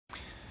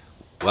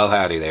Well,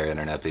 howdy there,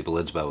 Internet people.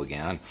 It's Bo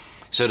again.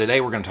 So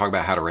today we're going to talk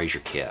about how to raise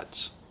your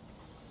kids.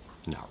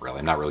 Not really.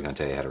 I'm not really going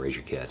to tell you how to raise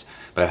your kids.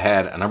 But I've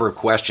had a number of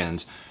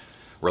questions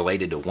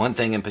related to one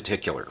thing in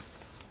particular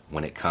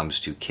when it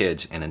comes to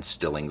kids and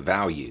instilling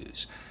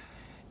values.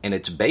 And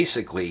it's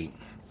basically,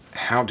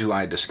 how do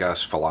I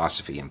discuss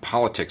philosophy and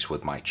politics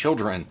with my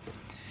children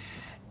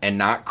and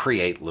not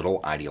create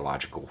little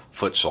ideological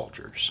foot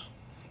soldiers?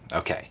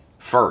 Okay,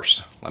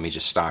 first, let me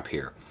just stop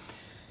here.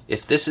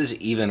 If this is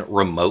even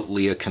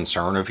remotely a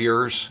concern of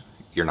yours,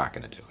 you're not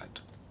going to do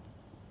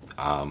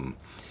it.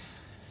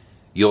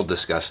 You'll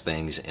discuss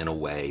things in a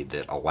way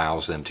that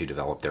allows them to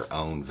develop their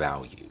own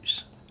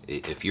values.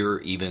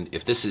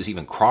 If this has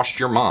even crossed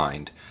your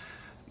mind,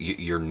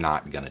 you're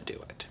not going to do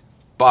it.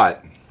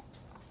 But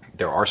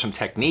there are some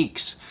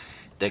techniques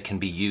that can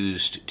be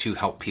used to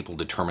help people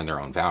determine their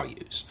own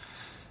values.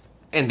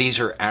 And these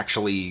are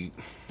actually,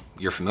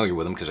 you're familiar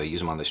with them because I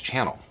use them on this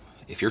channel.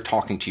 If you're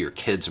talking to your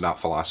kids about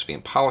philosophy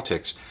and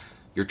politics,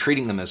 you're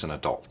treating them as an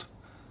adult.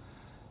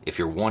 If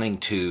you're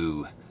wanting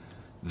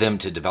them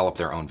to develop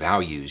their own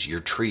values, you're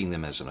treating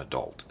them as an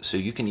adult. So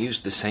you can use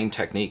the same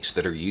techniques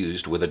that are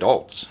used with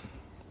adults.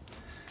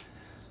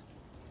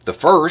 The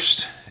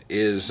first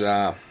is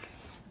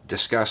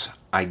discuss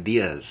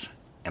ideas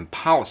and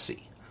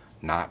policy,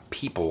 not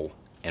people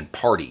and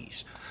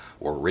parties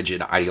or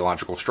rigid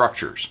ideological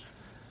structures.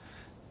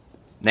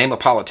 Name a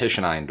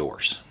politician I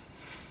endorse.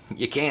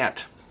 You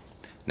can't.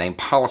 Name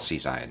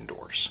policies I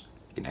endorse.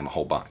 You can name a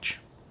whole bunch.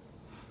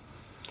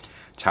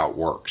 That's how it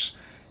works.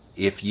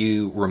 If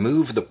you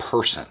remove the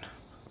person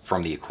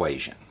from the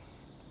equation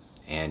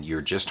and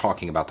you're just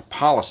talking about the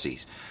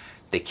policies,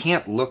 they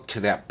can't look to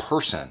that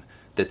person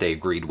that they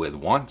agreed with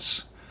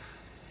once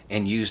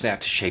and use that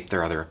to shape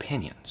their other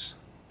opinions.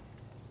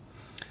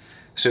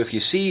 So if you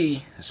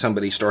see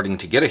somebody starting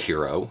to get a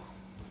hero,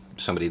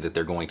 somebody that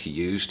they're going to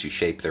use to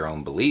shape their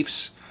own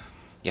beliefs,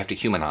 you have to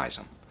humanize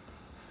them.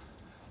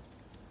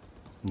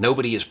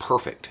 Nobody is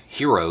perfect.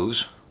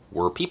 Heroes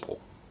were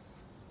people.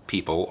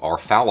 People are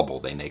fallible.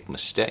 They make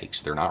mistakes.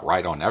 They're not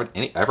right on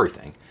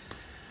everything.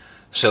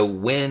 So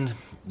when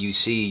you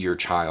see your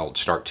child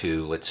start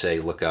to, let's say,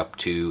 look up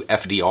to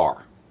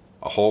FDR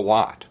a whole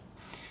lot,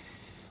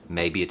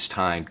 maybe it's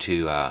time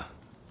to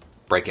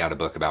break out a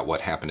book about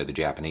what happened to the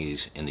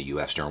Japanese in the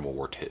U.S. during World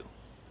War II.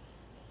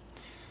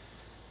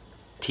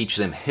 Teach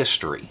them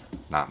history,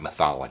 not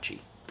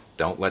mythology.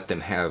 Don't let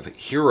them have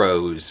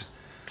heroes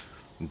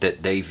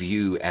that they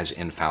view as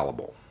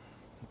infallible.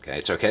 Okay,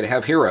 it's okay to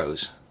have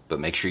heroes,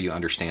 but make sure you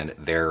understand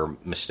their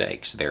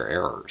mistakes, their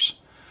errors.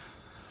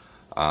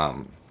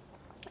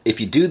 If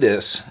you do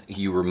this,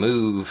 you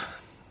remove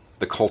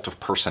the cult of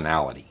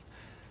personality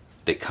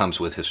that comes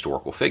with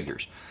historical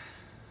figures.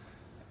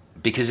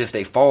 Because if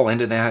they fall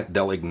into that,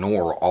 they'll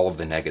ignore all of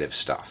the negative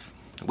stuff.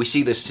 We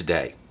see this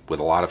today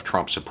with a lot of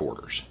Trump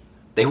supporters.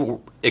 They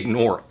will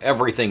ignore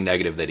everything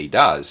negative that he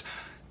does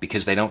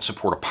because they don't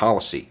support a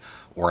policy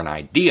or an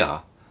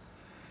idea.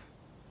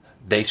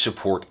 They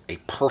support a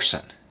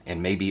person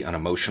and maybe an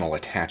emotional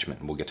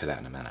attachment, and we'll get to that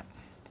in a minute.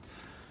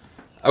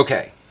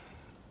 Okay,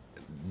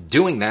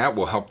 doing that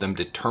will help them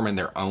determine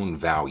their own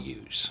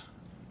values.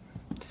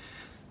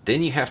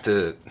 Then you have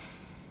to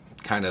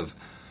kind of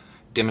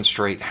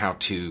demonstrate how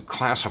to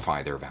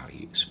classify their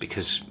values,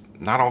 because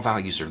not all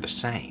values are the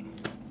same.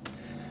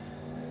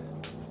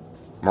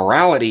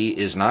 Morality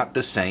is not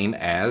the same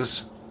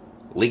as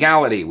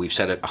legality. We've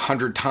said it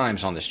 100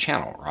 times on this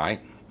channel,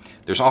 right?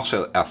 There's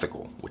also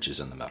ethical, which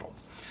is in the middle.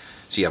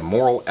 So you have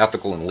moral,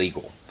 ethical, and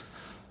legal.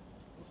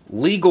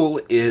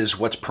 Legal is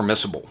what's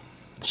permissible.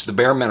 It's the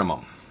bare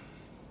minimum.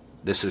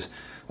 This is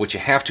what you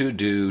have to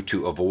do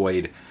to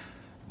avoid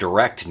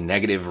direct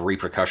negative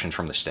repercussions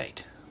from the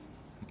state.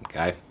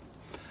 Okay?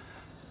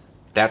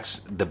 That's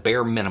the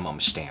bare minimum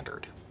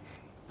standard.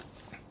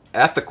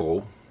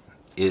 Ethical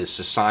is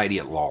society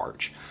at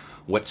large.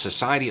 What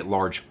society at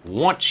large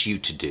wants you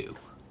to do.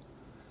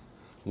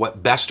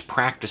 What best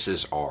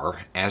practices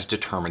are as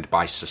determined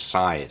by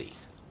society.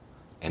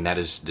 And that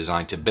is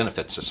designed to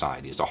benefit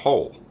society as a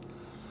whole.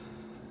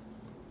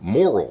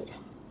 Moral,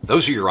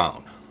 those are your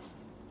own.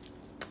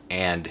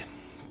 And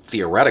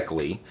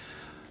theoretically,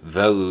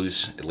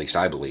 those, at least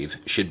I believe,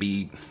 should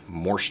be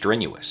more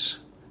strenuous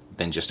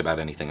than just about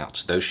anything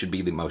else. Those should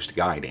be the most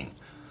guiding,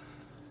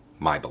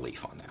 my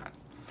belief on that.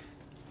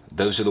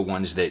 Those are the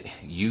ones that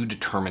you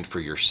determine for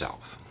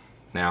yourself.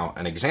 Now,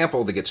 an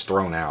example that gets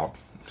thrown out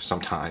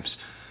sometimes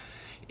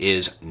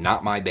is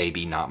not my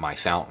baby, not my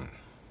fountain.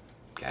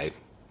 Okay?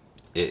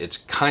 It's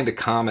kind of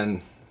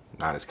common,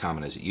 not as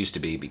common as it used to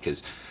be,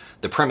 because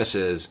the premise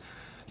is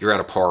you're at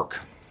a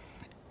park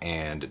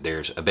and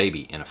there's a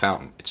baby in a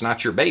fountain. It's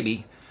not your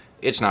baby,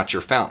 it's not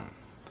your fountain.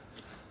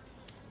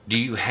 Do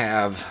you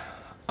have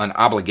an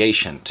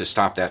obligation to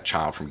stop that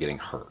child from getting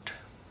hurt?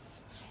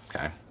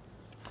 Okay?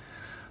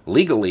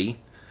 Legally,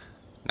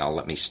 now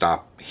let me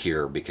stop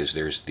here because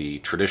there's the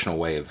traditional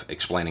way of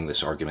explaining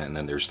this argument and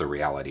then there's the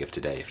reality of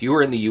today. If you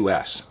are in the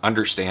U.S.,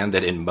 understand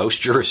that in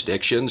most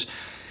jurisdictions,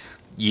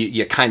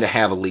 you kind of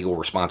have a legal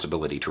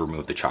responsibility to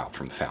remove the child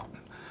from the fountain.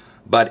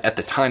 But at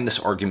the time this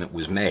argument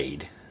was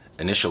made,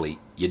 initially,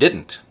 you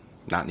didn't.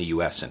 Not in the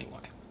U.S. anyway.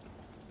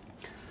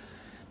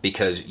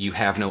 Because you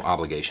have no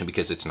obligation,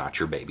 because it's not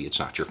your baby, it's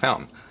not your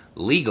fountain.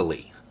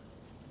 Legally,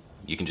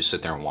 you can just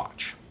sit there and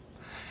watch.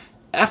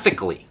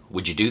 Ethically,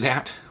 would you do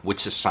that? Would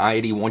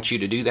society want you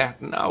to do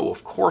that? No,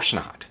 of course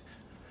not.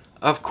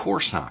 Of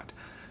course not.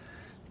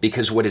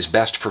 Because what is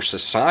best for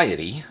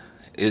society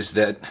is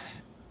that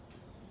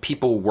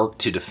people work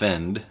to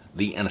defend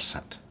the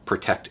innocent,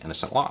 protect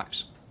innocent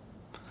lives.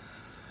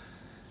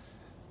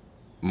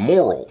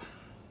 Moral.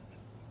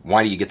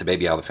 Why do you get the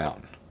baby out of the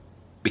fountain?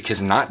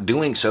 Because not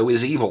doing so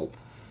is evil.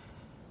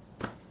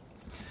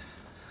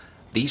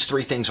 These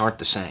three things aren't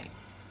the same.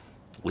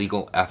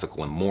 Legal,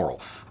 ethical, and moral.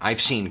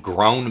 I've seen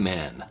grown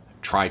men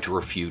try to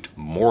refute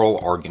moral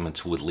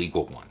arguments with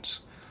legal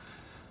ones.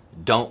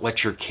 Don't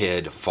let your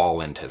kid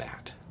fall into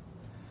that.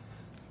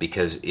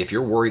 Because if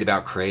you're worried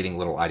about creating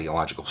little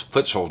ideological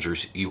foot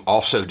soldiers, you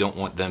also don't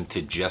want them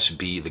to just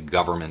be the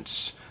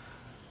government's,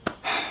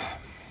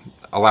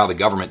 allow the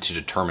government to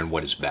determine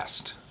what is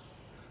best.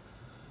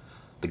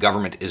 The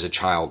government is a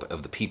child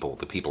of the people.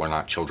 The people are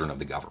not children of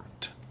the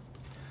government.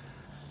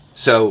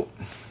 So,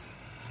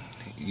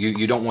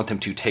 you don't want them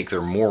to take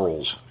their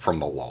morals from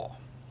the law.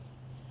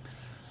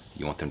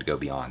 You want them to go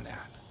beyond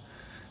that.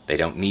 They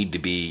don't need to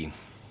be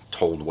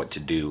told what to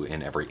do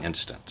in every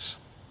instance.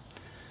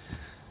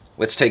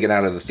 Let's take it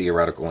out of the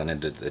theoretical and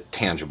into the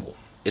tangible.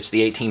 It's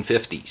the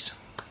 1850s.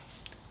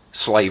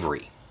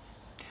 Slavery.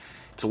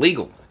 It's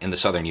legal in the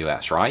southern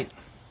U.S., right?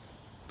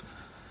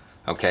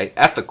 Okay,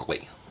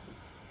 ethically.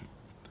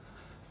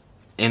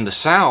 In the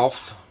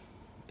South,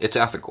 it's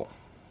ethical.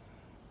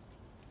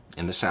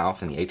 In the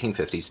South, in the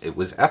 1850s, it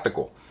was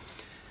ethical.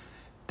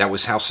 That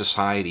was how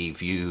society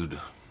viewed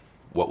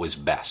what was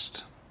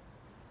best.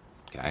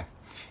 Okay?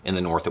 In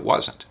the North, it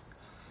wasn't.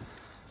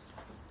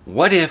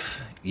 What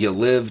if you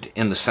lived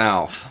in the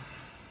South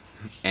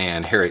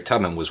and Harriet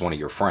Tubman was one of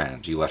your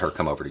friends? You let her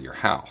come over to your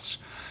house.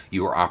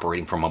 You were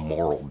operating from a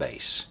moral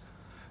base.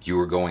 You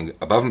were going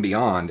above and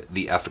beyond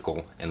the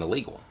ethical and the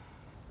legal.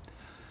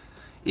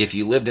 If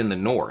you lived in the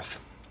North,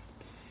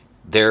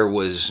 there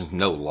was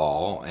no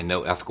law and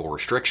no ethical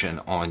restriction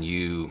on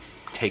you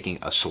taking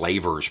a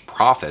slaver's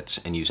profits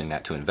and using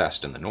that to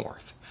invest in the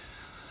North.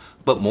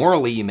 But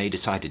morally, you may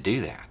decide to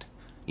do that.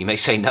 You may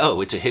say,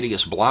 no, it's a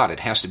hideous blot. It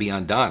has to be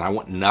undone. I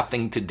want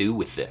nothing to do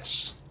with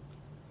this.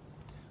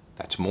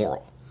 That's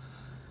moral.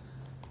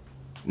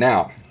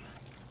 Now,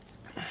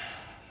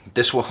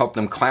 this will help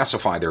them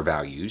classify their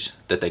values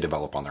that they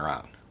develop on their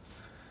own.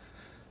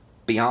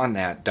 Beyond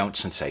that, don't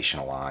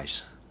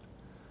sensationalize.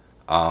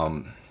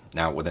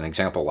 Now, with an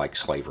example like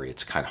slavery,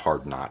 it's kind of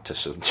hard not to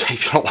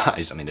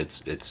sensationalize. I mean,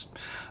 it's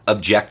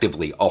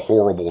objectively a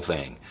horrible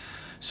thing.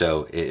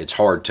 So it's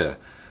hard to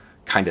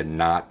kind of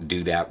not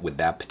do that with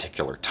that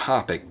particular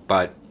topic,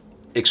 but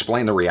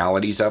explain the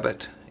realities of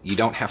it. You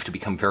don't have to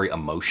become very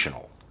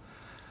emotional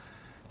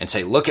and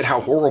say, look at how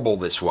horrible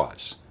this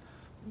was.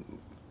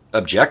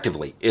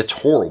 Objectively, it's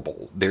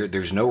horrible.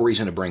 There's no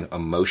reason to bring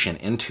emotion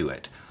into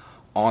it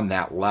on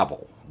that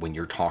level when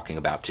you're talking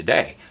about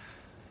today.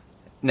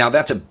 Now,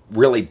 that's a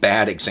really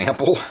bad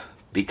example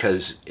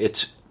because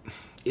it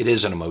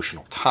is an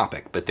emotional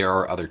topic, but there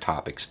are other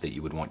topics that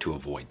you would want to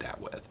avoid that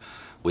with.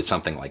 With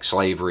something like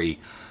slavery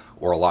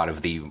or a lot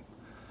of the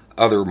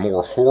other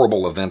more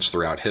horrible events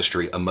throughout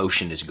history,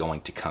 emotion is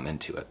going to come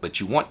into it. But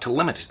you want to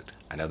limit it.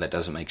 I know that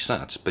doesn't make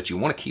sense, but you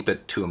want to keep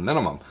it to a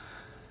minimum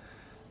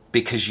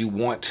because you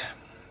want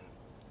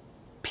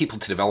people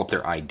to develop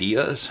their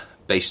ideas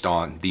based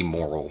on the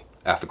moral,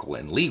 ethical,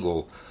 and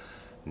legal,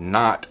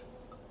 not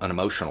an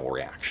emotional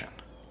reaction.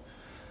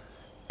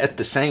 At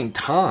the same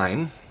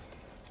time,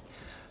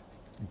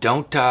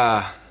 don't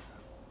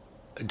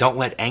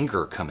let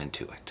anger come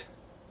into it.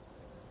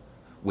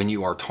 When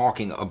you are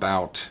talking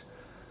about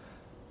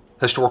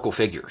historical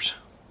figures,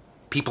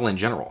 people in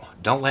general,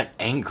 don't let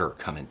anger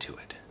come into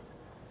it.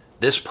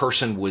 This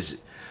person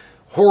was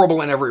horrible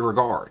in every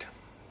regard,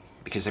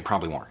 because they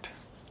probably weren't.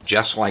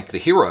 Just like the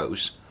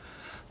heroes,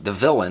 the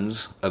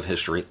villains of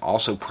history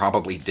also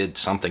probably did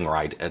something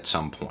right at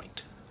some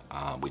point.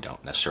 We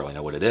don't necessarily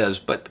know what it is,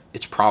 but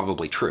it's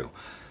probably true.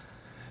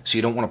 So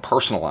you don't want to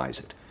personalize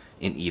it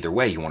in either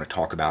way. You want to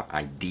talk about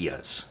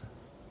ideas,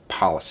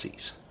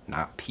 policies,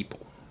 not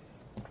people.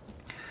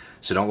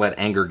 So don't let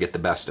anger get the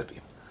best of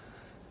you.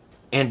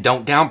 And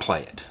don't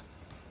downplay it.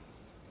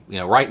 You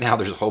know, right now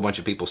there's a whole bunch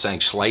of people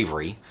saying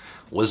slavery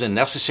was a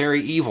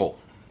necessary evil.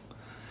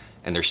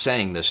 And they're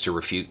saying this to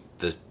refute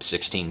the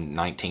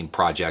 1619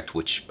 Project,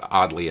 which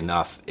oddly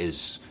enough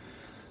is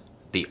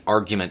the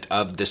argument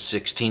of the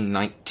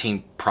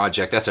 1619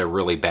 Project. That's a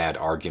really bad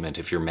argument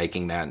if you're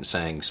making that and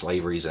saying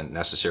slavery is a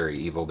necessary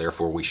evil,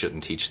 therefore we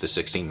shouldn't teach the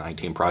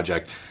 1619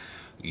 Project.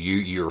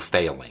 You're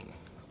failing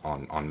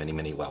on many,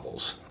 many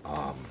levels.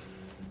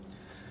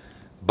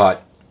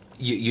 But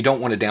you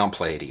don't want to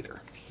downplay it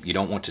either. You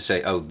don't want to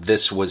say, oh,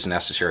 this was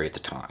necessary at the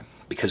time.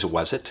 Because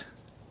was it?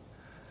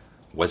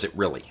 Was it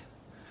really?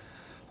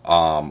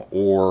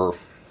 Or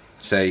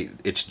say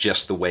it's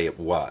just the way it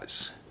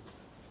was.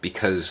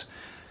 because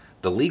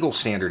the legal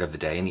standard of the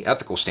day and the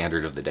ethical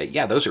standard of the day,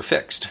 yeah, those are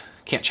fixed.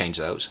 Can't change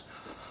those.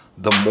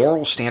 The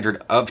moral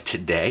standard of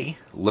today,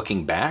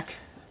 looking back,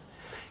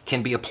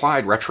 can be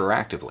applied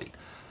retroactively.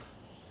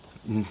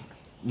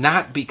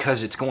 Not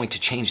because it's going to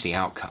change the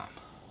outcome,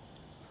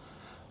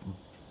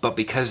 but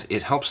because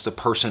it helps the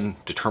person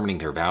determining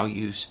their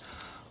values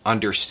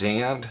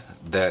understand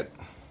that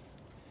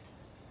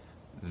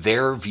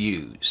their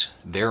views,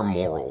 their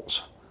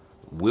morals,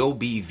 will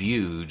be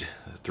viewed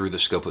through the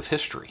scope of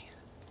history,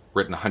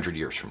 written 100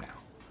 years from now.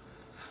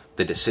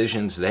 The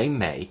decisions they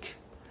make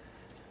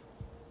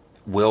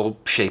will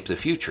shape the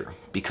future,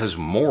 because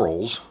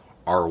morals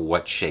are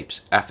what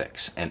shapes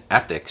ethics, and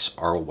ethics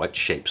are what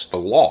shapes the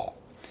law.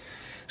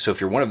 So if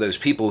you're one of those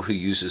people who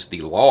uses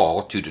the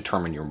law to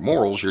determine your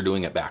morals, you're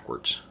doing it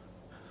backwards.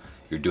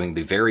 You're doing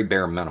the very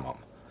bare minimum.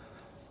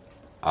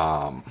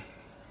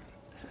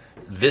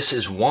 This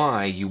is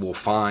why you will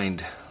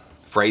find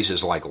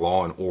phrases like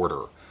law and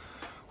order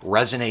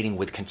resonating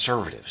with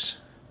conservatives,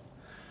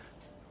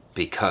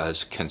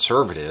 because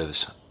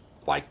conservatives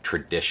like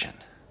tradition.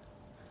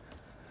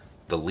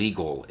 The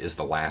legal is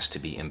the last to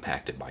be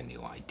impacted by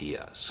new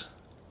ideas,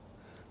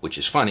 which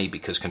is funny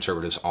because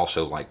conservatives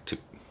also like to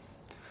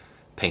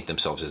paint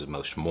themselves as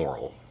most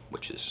moral,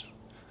 which is,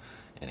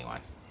 anyway.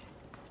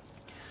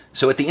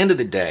 So at the end of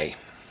the day,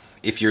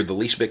 if you're the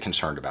least bit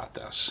concerned about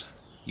this,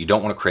 you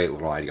don't want to create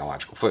little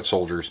ideological foot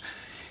soldiers,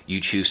 you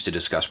choose to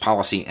discuss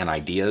policy and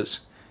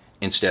ideas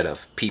instead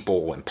of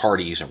people and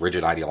parties and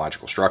rigid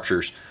ideological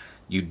structures,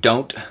 you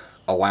don't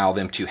allow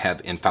them to have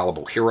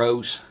infallible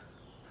heroes,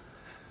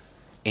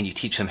 and you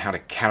teach them how to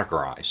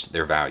categorize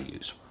their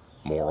values: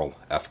 moral,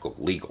 ethical,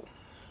 legal.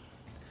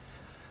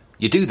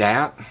 You do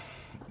that,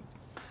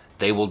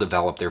 they will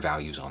develop their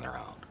values on their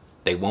own.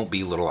 They won't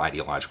be little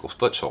ideological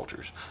foot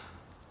soldiers.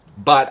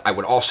 But I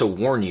would also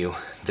warn you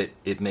that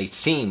it may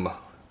seem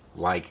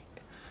like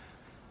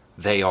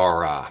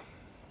they're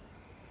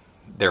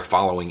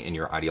following in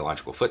your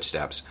ideological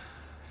footsteps,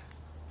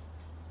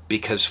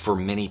 because for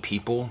many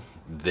people,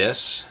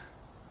 this,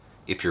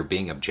 if you're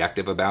being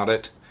objective about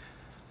it,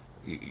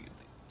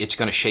 it's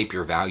going to shape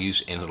your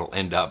values, and it'll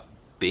end up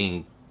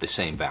being the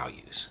same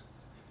values.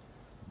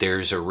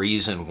 There's a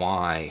reason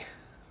why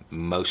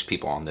most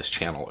people on this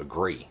channel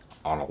agree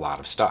on a lot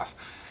of stuff.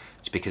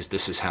 It's because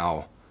this is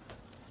how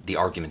the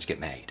arguments get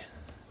made.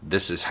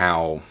 This is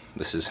how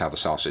the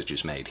sausage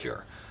is made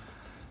here.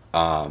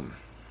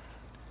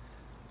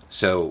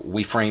 So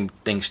we frame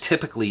things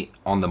typically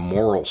on the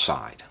moral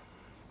side,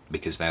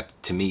 because that,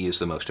 to me, is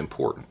the most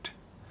important.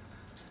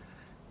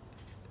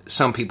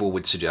 Some people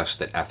would suggest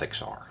that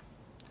ethics are.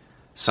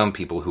 Some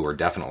people who are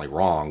definitely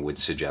wrong would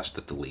suggest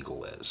that the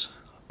legal is.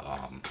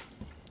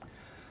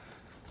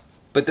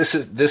 But this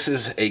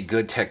is a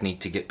good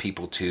technique to get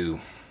people to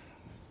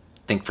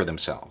think for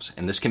themselves.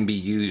 And this can be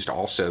used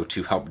also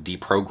to help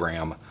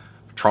deprogram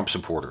Trump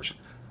supporters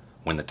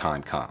when the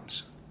time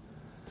comes.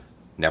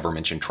 Never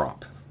mention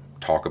Trump.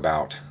 Talk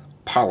about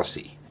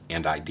policy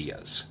and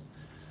ideas.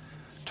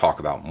 Talk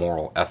about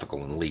moral,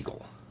 ethical, and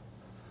legal.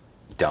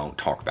 Don't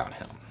talk about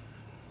him.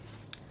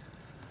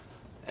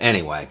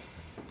 Anyway,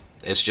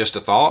 it's just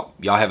a thought.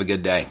 Y'all have a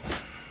good day.